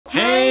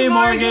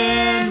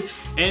Morgan!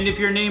 And if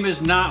your name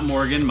is not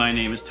Morgan, my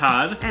name is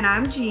Todd. And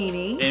I'm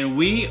Jeannie. And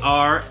we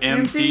are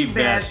Empty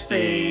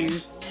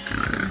Besties.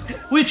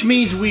 Which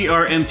means we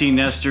are empty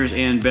nesters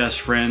and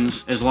best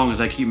friends, as long as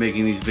I keep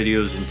making these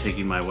videos and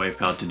taking my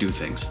wife out to do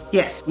things.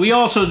 Yes. We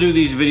also do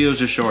these videos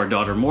to show our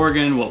daughter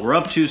Morgan what we're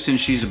up to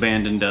since she's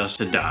abandoned us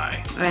to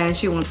die. And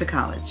she went to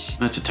college.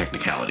 That's a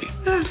technicality.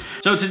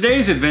 So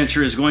today's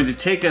adventure is going to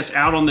take us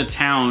out on the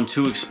town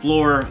to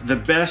explore the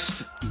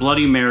best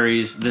Bloody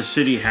Marys the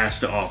city has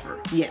to offer.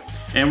 Yes.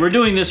 And we're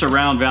doing this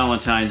around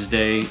Valentine's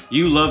Day.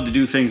 You love to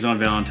do things on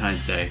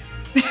Valentine's Day.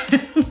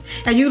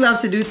 And you love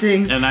to do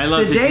things and I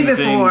love the to day do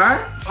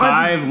before.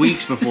 5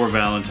 weeks before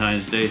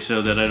Valentine's Day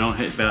so that I don't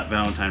hit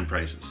Valentine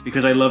prices.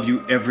 Because I love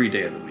you every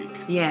day of the week.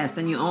 Yes,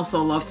 and you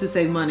also love to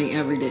save money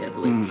every day of the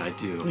week. I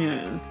do.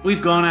 Yes.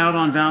 We've gone out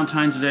on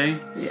Valentine's Day.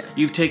 Yes.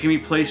 You've taken me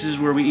places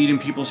where we eat in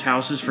people's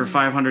houses for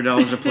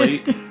 $500 a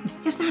plate.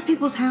 It's not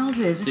people's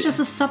houses. It's just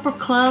a supper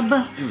club.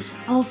 It was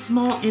a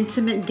small,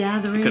 intimate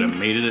gathering. I could have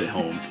made it at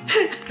home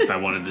if I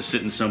wanted to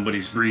sit in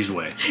somebody's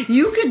breezeway.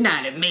 You could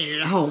not have made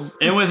it at home.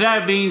 And with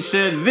that being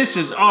said, this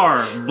is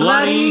our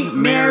Bloody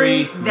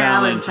Mary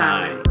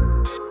Valentine.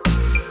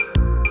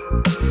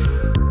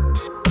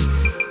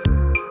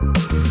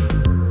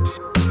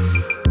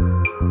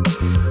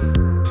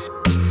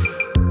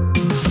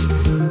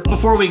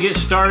 Before we get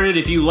started,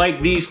 if you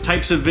like these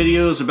types of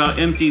videos about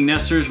empty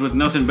nesters with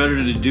nothing better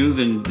to do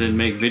than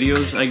make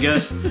videos, I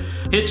guess,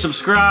 hit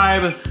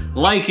subscribe,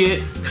 like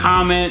it,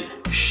 comment,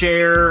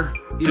 share,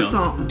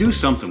 do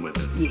something with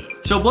it. Yeah.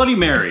 So Bloody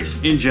Marys,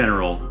 in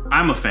general,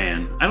 I'm a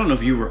fan. I don't know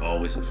if you were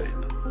always a fan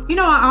though. You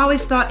know, I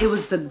always thought it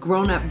was the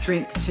grown-up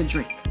drink to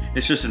drink.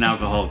 It's just an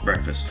alcoholic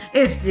breakfast.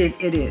 It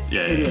is.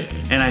 Yeah, it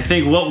is. And I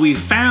think what we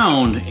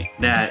found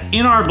that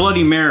in our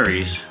Bloody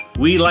Marys,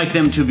 we like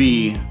them to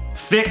be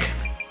thick,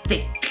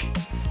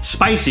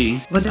 spicy.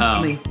 What does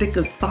it mean? Thick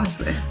and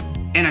spicy.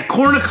 And a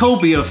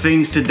cornucopia of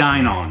things to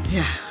dine on.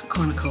 Yeah,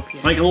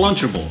 cornucopia. Like a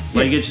Lunchable.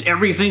 Yeah. Like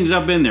everything's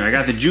up in there. I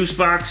got the juice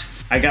box,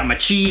 I got my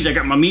cheese, I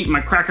got my meat, my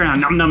cracker, and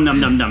nom nom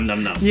nom nom nom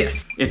nom nom.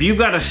 Yes. If you've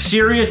got a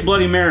serious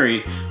Bloody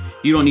Mary,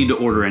 you don't need to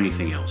order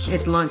anything else.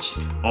 It's lunch.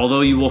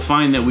 Although you will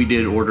find that we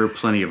did order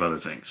plenty of other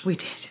things. We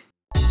did.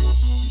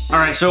 All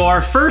right, so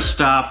our first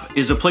stop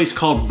is a place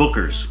called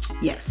Booker's.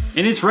 Yes.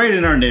 And it's right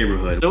in our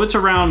neighborhood. So it's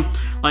around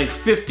like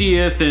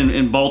 50th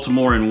in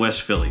Baltimore and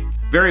West Philly.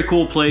 Very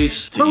cool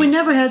place. But we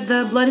never had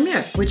the Bloody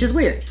Mary, which is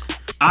weird.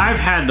 I've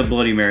had the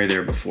Bloody Mary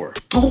there before.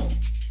 Oh.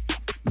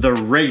 The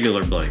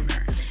regular Bloody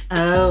Mary.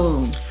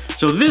 Oh.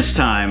 So this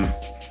time,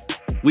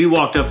 we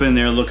walked up in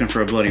there looking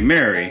for a Bloody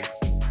Mary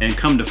and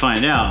come to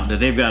find out that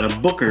they've got a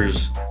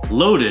Booker's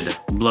loaded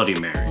Bloody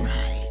Mary.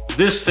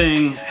 This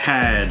thing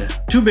had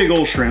 2 big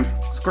old shrimp.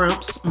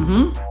 Scrumps.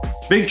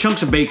 Big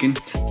chunks of bacon.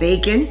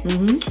 Bacon.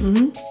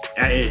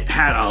 It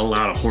had a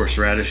lot of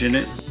horseradish in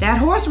it. That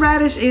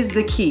horseradish is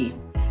the key.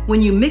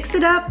 When you mix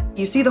it up,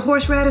 you see the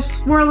horseradish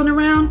swirling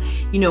around,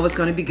 you know it's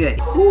gonna be good.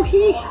 Ooh,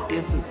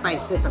 there's some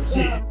spice, there's some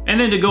heat. And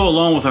then to go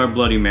along with our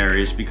Bloody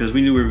Marys, because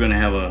we knew we were gonna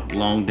have a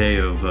long day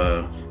of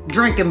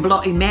drinking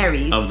Bloody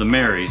Marys. Of the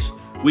Marys.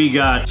 We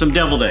got some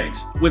deviled eggs.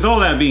 With all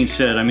that being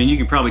said, I mean, you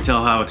can probably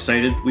tell how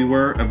excited we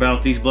were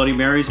about these Bloody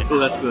Marys. Oh,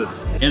 that's good.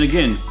 And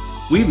again,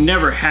 we've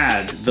never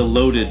had the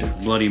loaded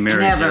Bloody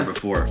Marys there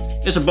before.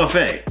 It's a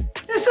buffet.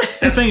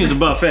 That thing is a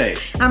buffet.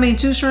 I mean,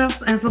 2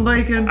 shrimps and some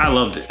bacon. I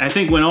loved it. I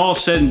think when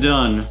all's said and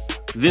done,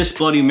 this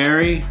Bloody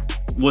Mary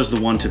was the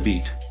one to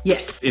beat.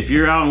 Yes. If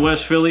you're out in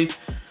West Philly,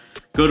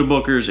 go to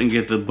Booker's and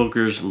get the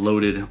Booker's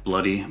loaded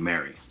Bloody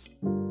Mary.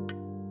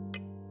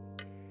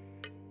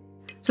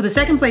 So the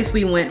second place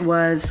we went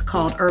was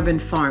called Urban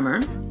Farmer.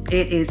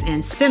 It is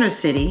in Center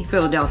City,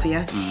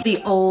 Philadelphia, the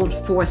old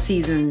Four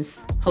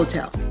Seasons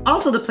Hotel.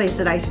 Also the place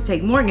that I used to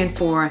take Morgan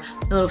for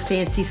little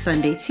fancy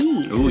Sunday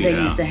teas they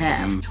used to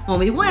have. When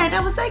we went,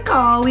 I was like,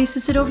 oh, we used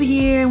to sit over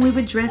here and we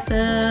would dress up.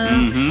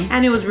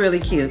 And it was really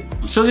cute.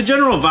 So the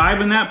general vibe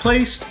in that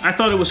place, I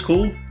thought it was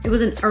cool. It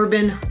was an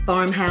urban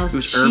farmhouse. It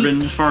was urban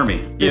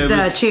farming.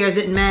 The chairs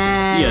didn't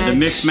match. Yeah, the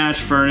mixed match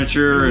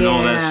furniture and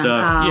all that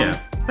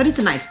stuff. But it's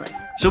a nice place.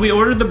 So we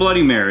ordered the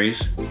Bloody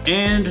Marys,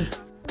 and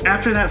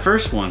after that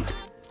first one,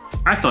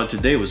 I thought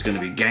today was gonna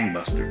be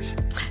gangbusters.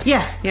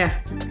 Yeah.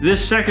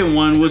 This second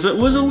one was a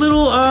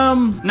little,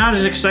 not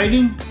as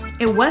exciting.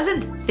 It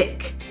wasn't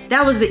thick.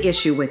 That was the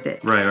issue with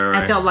it. Right.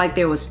 I felt like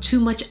there was too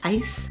much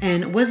ice.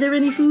 And was there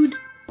any food?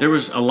 There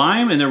was a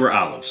lime and there were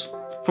olives.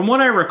 From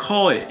what I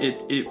recall,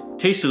 it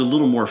tasted a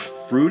little more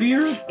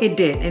fruitier. It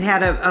did. It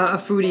had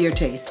a fruitier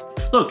taste.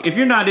 Look, if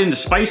you're not into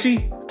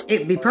spicy,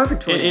 it'd be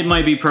perfect for you. It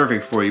might be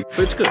perfect for you, but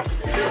it's good.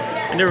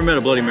 I never met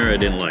a Bloody Mary I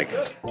didn't like.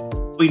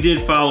 We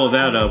did follow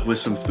that up with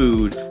some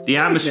food. The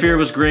atmosphere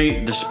was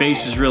great. The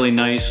space is really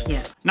nice.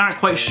 Yes. Not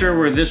quite sure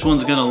where this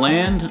one's gonna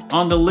land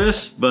on the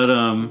list, but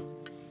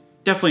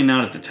definitely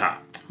not at the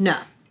top. No,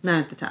 not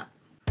at the top.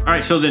 All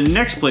right, so the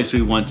next place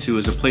we went to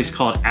is a place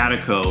called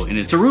Attico, and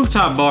it's a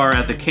rooftop bar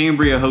at the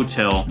Cambria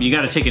Hotel. You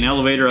got to take an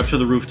elevator up to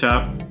the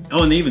rooftop.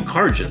 Oh, and they even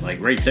charge it,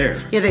 like right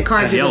there. Yeah, they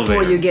charge you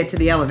before you get to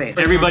the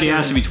elevator. Everybody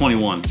has to be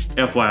 21,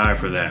 FYI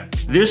for that.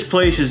 This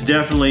place is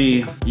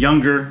definitely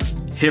younger,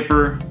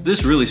 hipper.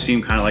 This really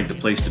seemed kind of like the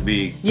place to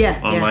be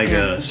on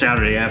a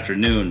Saturday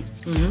afternoon.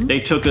 They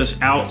took us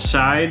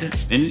outside,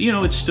 and you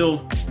know, it's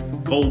still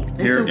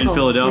cold here in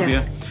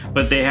Philadelphia.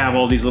 But they have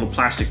all these little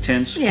plastic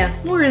tents. Yeah,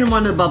 we're in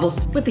one of the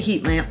bubbles with the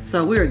heat lamp,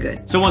 so we were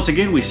good. So once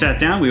again, we sat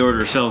down, we ordered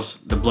ourselves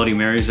the Bloody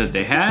Marys that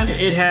they had.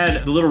 It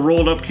had the little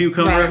rolled up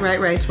cucumber.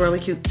 Right, swirly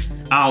cukes.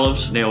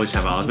 Olives, they always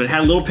have olives, but it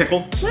had a little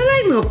pickle. I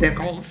like little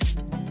pickles.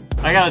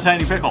 I got a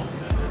tiny pickle.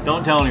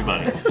 Don't tell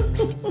anybody.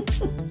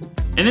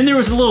 And then there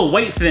was a little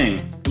white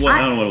thing.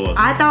 I don't know what it was.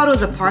 I thought it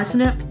was a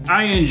parsnip.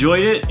 I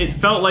enjoyed it. It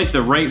felt like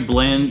the right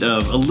blend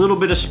of a little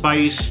bit of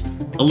spice,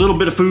 a little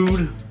bit of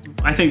food.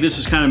 I think this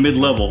is kind of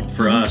mid-level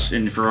for us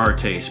and for our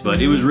taste, but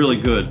it was really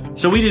good.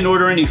 So we didn't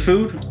order any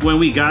food. When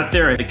we got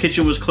there, the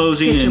kitchen was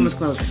closing.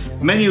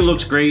 Menu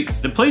looks great.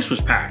 The place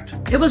was packed.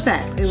 It was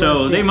packed.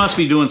 They must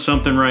be doing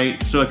something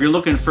right. So if you're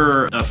looking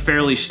for a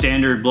fairly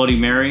standard Bloody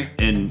Mary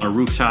in a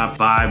rooftop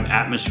vibe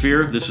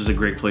atmosphere, this is a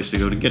great place to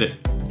go to get it.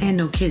 And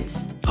no kids.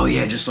 Oh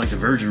yeah, just like the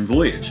Virgin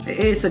Voyage.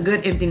 It's a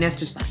good empty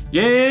nester spot.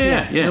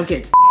 Yeah. No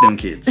kids. Them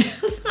kids.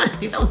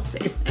 You don't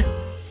say that.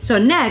 So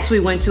next we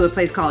went to a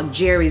place called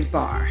Jerry's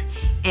Bar.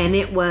 And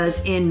it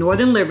was in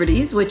Northern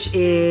Liberties, which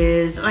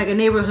is like a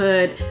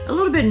neighborhood a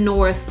little bit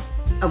north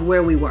of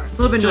where we were. A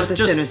little bit north of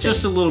Center City.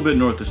 Just a little bit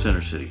north of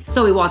Center City.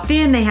 So we walked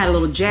in, they had a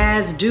little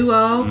jazz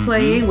duo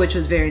playing, which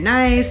was very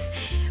nice.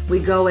 We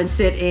go and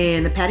sit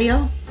in the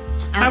patio.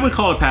 I would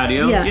call it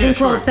patio. Yeah,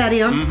 enclosed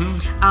patio.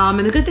 And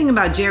the good thing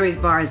about Jerry's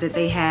Bar is that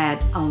they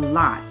had a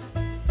lot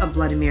of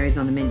Bloody Marys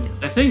on the menu.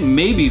 I think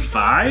maybe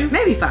 5.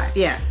 Maybe 5,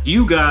 yeah.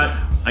 You got,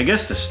 I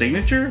guess, the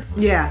signature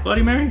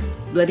Bloody Mary?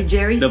 Bloody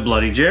Jerry? The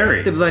Bloody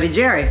Jerry. The Bloody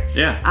Jerry.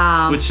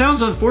 Yeah. Which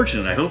sounds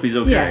unfortunate. I hope he's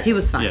okay. Yeah, he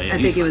was fine. I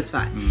think he was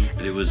fine.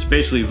 It was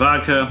basically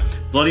vodka,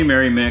 Bloody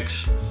Mary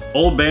mix,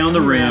 Old Bay on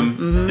the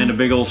rim, and a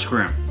big old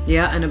scrim.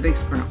 Yeah, and a big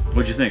scrim.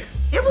 What'd you think?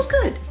 It was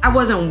good. I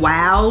wasn't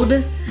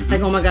wowed.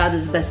 Like, oh my God,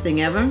 this is the best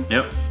thing ever.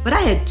 Yep. But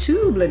I had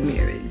 2 Bloody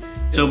Marys.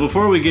 So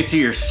before we get to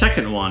your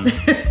second one,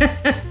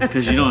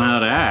 because you don't know how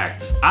to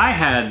act, I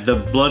had the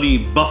Bloody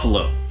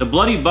Buffalo. The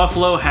Bloody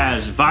Buffalo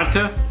has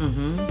vodka,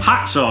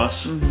 hot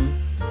sauce,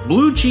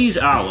 blue cheese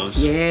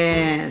olives,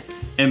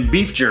 and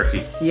beef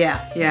jerky.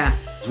 Yeah.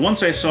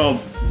 Once I saw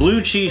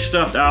blue cheese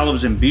stuffed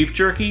olives and beef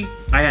jerky,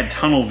 I had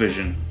tunnel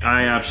vision.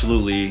 I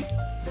absolutely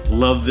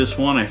loved this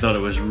one. I thought it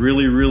was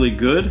really, really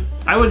good.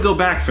 I would go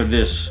back for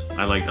this.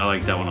 I like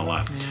that one a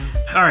lot.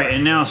 All right,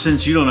 and now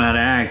since you don't know how to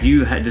act,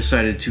 you had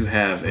decided to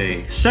have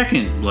a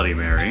second Bloody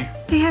Mary.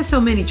 They had so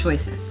many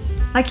choices.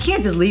 Like, you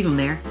can't just leave them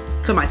there.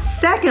 So my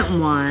second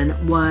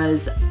one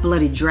was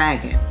Bloody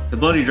Dragon. The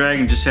Bloody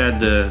Dragon just had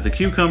the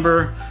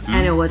cucumber.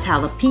 And it was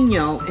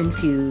jalapeno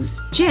infused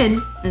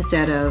gin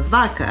instead of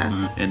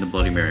vodka. And the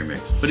Bloody Mary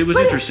mix. But it was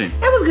interesting.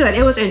 It was good.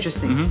 It was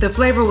interesting. The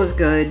flavor was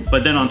good.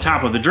 But then on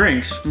top of the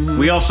drinks,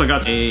 we also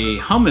got a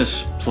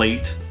hummus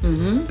plate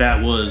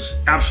that was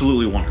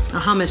absolutely wonderful.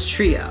 A hummus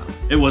trio.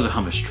 It was a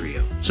hummus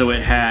trio. So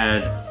it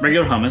had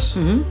regular hummus,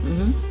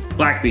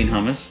 black bean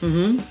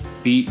hummus,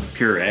 beet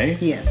puree.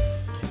 Yes.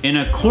 And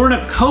a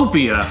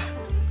cornucopia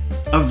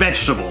of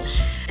vegetables.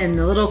 And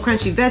the little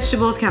crunchy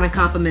vegetables kind of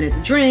complemented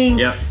the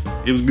drinks.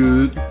 Yep, it was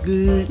good.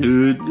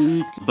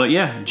 Good. But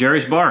yeah,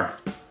 Jerry's Bar,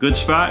 good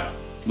spot,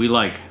 we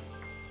like.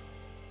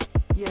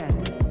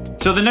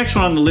 So the next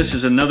one on the list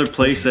is another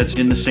place that's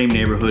in the same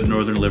neighborhood,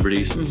 Northern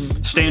Liberties,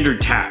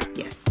 Standard Tap.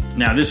 Yes.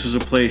 Now this is a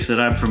place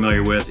that I'm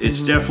familiar with. It's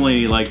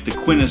definitely like the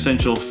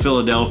quintessential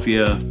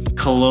Philadelphia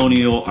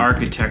colonial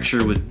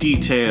architecture with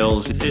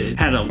details. It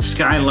had a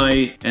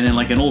skylight and then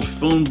like an old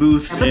phone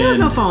booth. But there was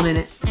no phone in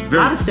it. A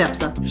lot of steps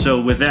though.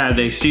 So with that,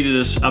 they seated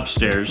us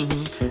upstairs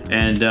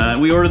and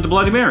we ordered the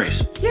Bloody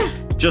Marys. Yeah.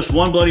 Just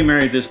one Bloody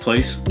Mary at this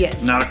place.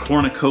 Yes. Not a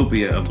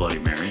cornucopia of Bloody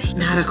Marys.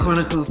 Not a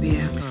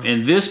cornucopia.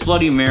 And this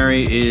Bloody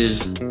Mary is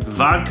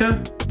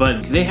vodka,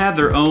 but they have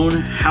their own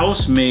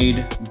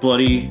house-made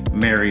Bloody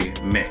Mary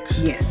mix.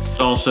 Yes. It's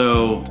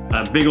also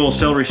a big old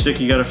celery stick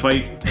you gotta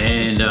fight,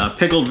 and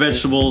pickled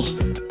vegetables,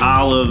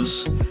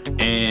 olives,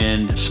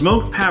 and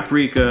smoked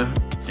paprika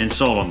and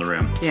salt on the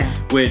rim. Yeah.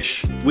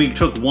 Which we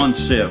took one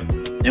sip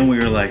and we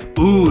were like,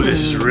 ooh, this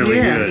is really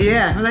good.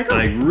 Yeah, we're like, oh.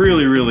 Like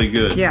really, really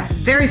good. Yeah,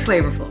 very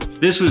flavorful.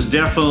 This was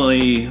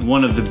definitely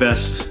one of the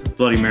best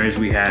Bloody Marys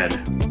we had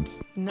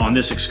on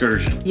this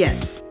excursion.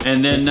 Yes.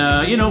 And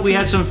then, you know, we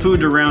had some food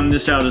to round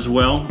this out as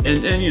well.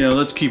 And you know,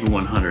 let's keep it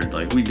 100.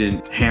 Like, we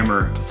didn't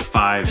hammer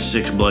 5,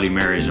 6 Bloody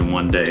Marys in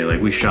one day. Like,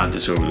 we shot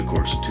this over the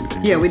course of 2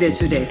 days. Yeah, we did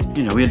 2 days.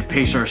 You know, we had to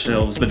pace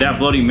ourselves. But that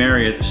Bloody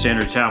Mary at the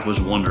Standard Tap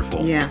was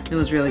wonderful. Yeah, it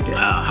was really good.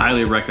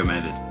 Highly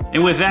recommended.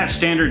 And with that,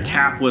 Standard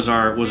Tap was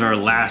our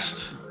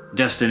last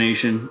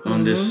destination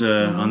on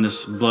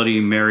this Bloody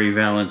Mary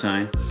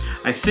Valentine.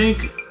 I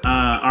think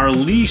our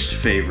least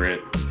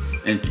favorite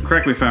and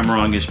correct me if I'm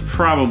wrong, is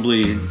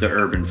probably the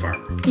Urban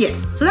Farmer. Yeah,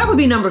 so that would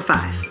be number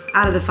 5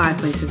 out of the 5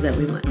 places that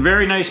we went.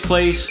 Very nice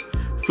place.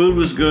 Food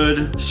was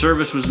good,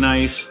 service was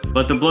nice,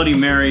 but the Bloody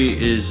Mary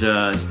is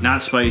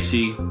not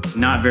spicy,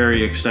 not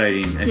very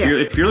exciting.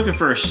 If you're looking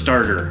for a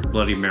starter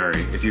Bloody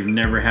Mary, if you've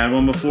never had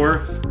one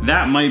before,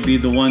 that might be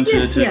the one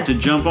to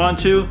jump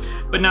onto,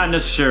 but not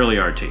necessarily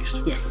our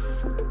taste. Yes.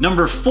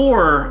 Number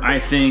 4, I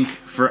think,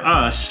 for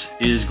us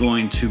is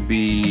going to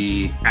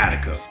be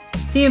Attico.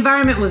 The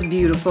environment was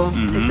beautiful.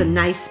 It's a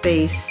nice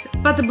space,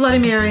 but the Bloody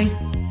Mary,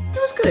 it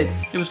was good.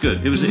 It was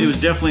good. It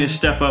was definitely a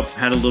step up,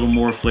 had a little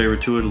more flavor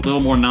to it, a little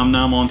more nom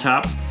nom on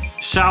top.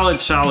 Solid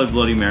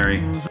Bloody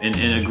Mary, and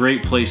a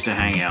great place to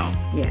hang out.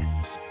 Yes.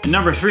 And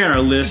number 3 on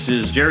our list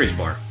is Jerry's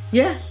Bar.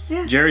 Yeah.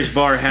 Jerry's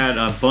Bar had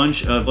a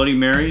bunch of Bloody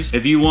Marys.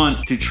 If you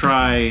want to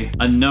try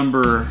a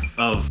number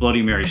of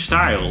Bloody Mary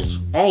styles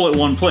all at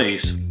one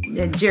place,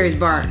 Jerry's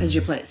Bar is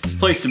your place.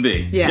 Place to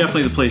be. Yeah.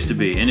 Definitely the place to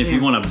be. And if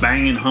you want a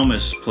banging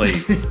hummus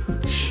plate.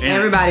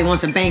 Everybody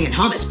wants a banging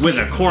hummus plate. With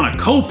a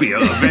cornucopia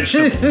of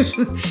vegetables.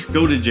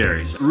 Go to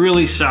Jerry's.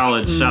 Really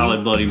solid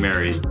Bloody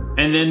Marys.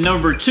 And then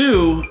number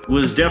 2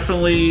 was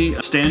definitely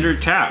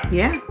Standard Tap.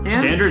 Yeah.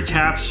 Standard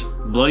Tap's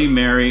Bloody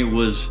Mary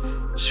was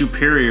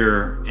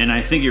superior, and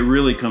I think it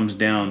really comes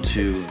down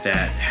to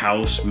that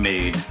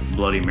house-made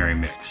Bloody Mary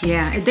mix.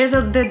 Yeah,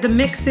 the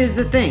mix is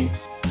the thing.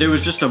 There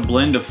was just a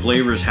blend of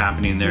flavors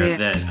happening there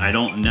that I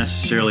don't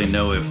necessarily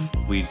know if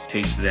we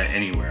tasted that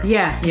anywhere.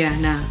 Yeah,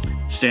 no.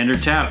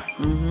 Standard Tap,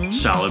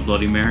 solid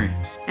Bloody Mary.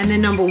 And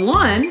then number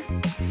 1.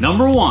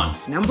 Number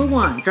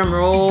 1. Drum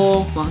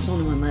roll. Well, there's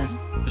only one left.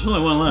 There's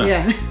only one left.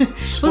 Yeah.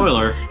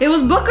 Spoiler. It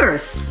was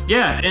Booker's.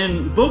 Yeah,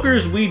 and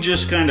Booker's we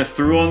just kind of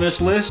threw on this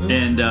list,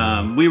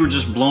 and we were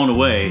just blown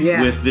away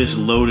with this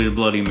loaded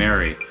Bloody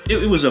Mary.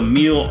 It was a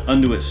meal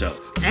unto itself.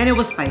 And it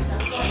was spicy.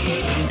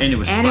 And it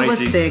was spicy. And it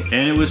was thick.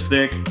 And it was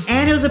thick.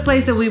 And it was a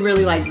place that we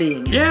really liked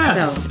being in.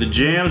 Yeah. So. The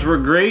jams were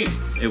great.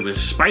 It was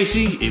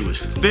spicy. It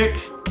was thick.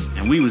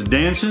 And we was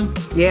dancing.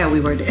 Yeah, we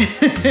were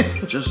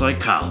just like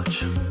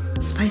college.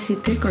 Spicy,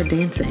 thick, or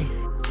dancing?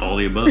 All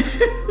the above.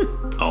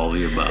 All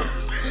the above.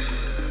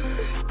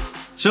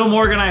 So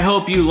Morgan, I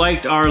hope you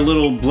liked our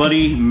little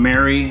Bloody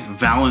Mary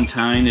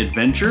Valentine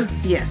adventure.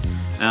 Yes.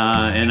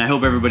 And I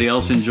hope everybody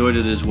else enjoyed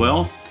it as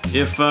well.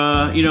 If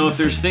if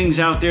there's things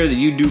out there that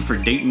you do for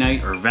date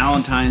night or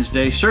Valentine's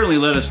Day, certainly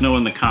let us know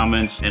in the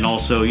comments. And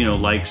also,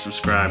 like,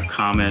 subscribe,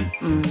 comment.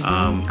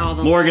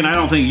 Morgan, I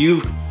don't think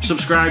you've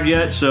subscribed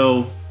yet,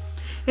 so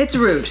it's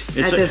rude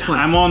at this point.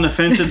 I'm on the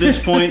fence at this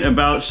point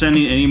about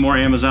sending any more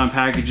Amazon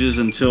packages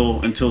until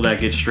that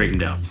gets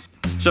straightened out.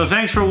 So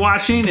thanks for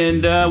watching,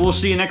 and we'll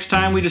see you next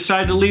time we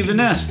decide to leave the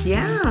nest.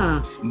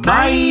 Yeah.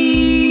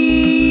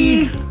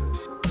 Bye.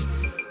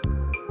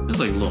 There's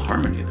like a little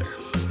harmony there.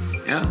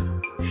 Yeah.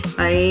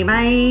 Bye.